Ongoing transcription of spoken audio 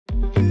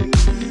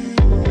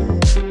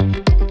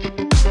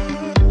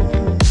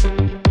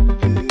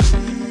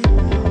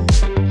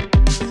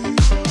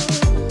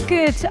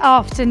Good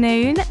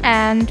afternoon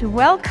and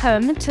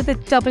welcome to the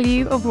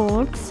W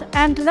Awards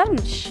and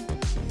Lunch.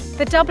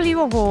 The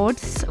W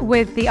Awards,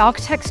 with the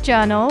Architects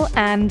Journal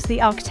and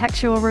the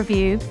Architectural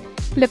Review,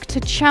 look to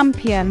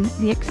champion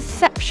the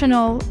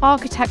exceptional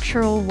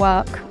architectural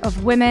work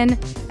of women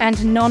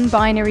and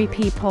non-binary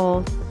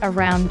people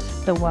around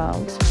the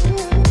world.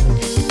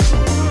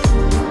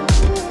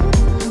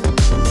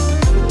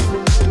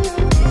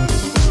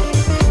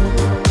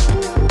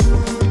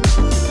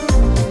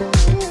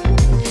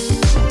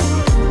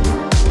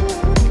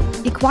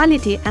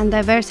 Equality and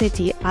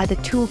diversity are the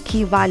two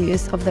key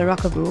values of the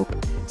Rocco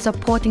Group.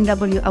 Supporting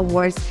W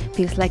Awards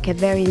feels like a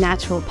very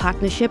natural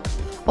partnership.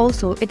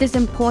 Also, it is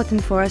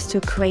important for us to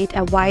create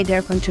a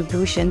wider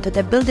contribution to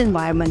the built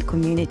environment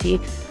community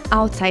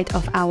outside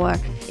of our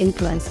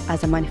influence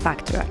as a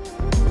manufacturer.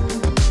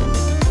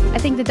 I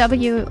think the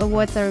W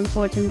Awards are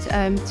important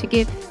to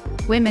give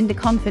women the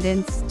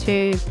confidence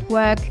to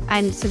work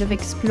and sort of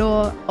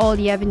explore all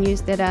the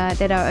avenues that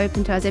are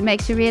open to us. It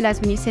makes you realize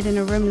when you sit in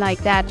a room like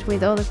that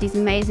with all of these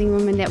amazing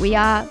women that we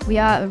are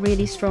a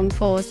really strong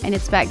force, and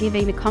it's about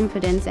giving the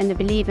confidence and the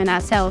belief in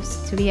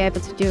ourselves to be able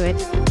to do it.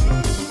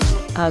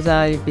 As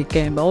I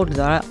became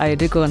older, I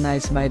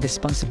recognized my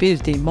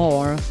responsibility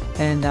more,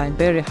 and I'm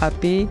very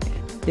happy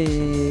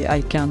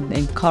I can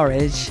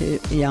encourage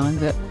young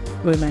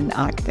women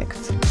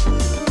architects.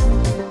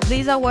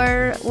 This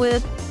award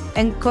will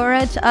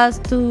encourage us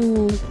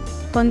to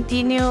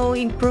continue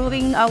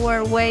improving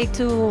our way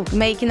to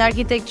making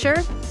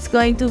architecture. It's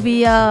going to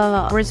be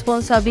a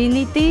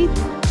responsibility.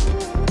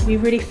 We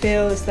really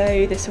feel as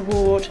though this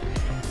award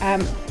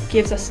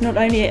gives us not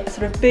only a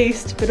sort of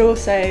boost, but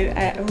also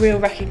a real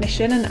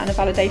recognition and a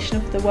validation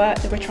of the work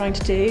that we're trying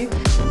to do.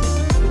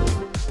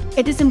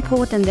 It is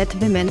important that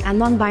women and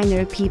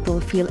non-binary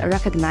people feel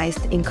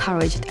recognized,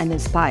 encouraged and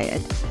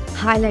inspired.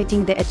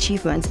 Highlighting their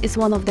achievements is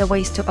one of the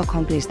ways to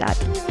accomplish that.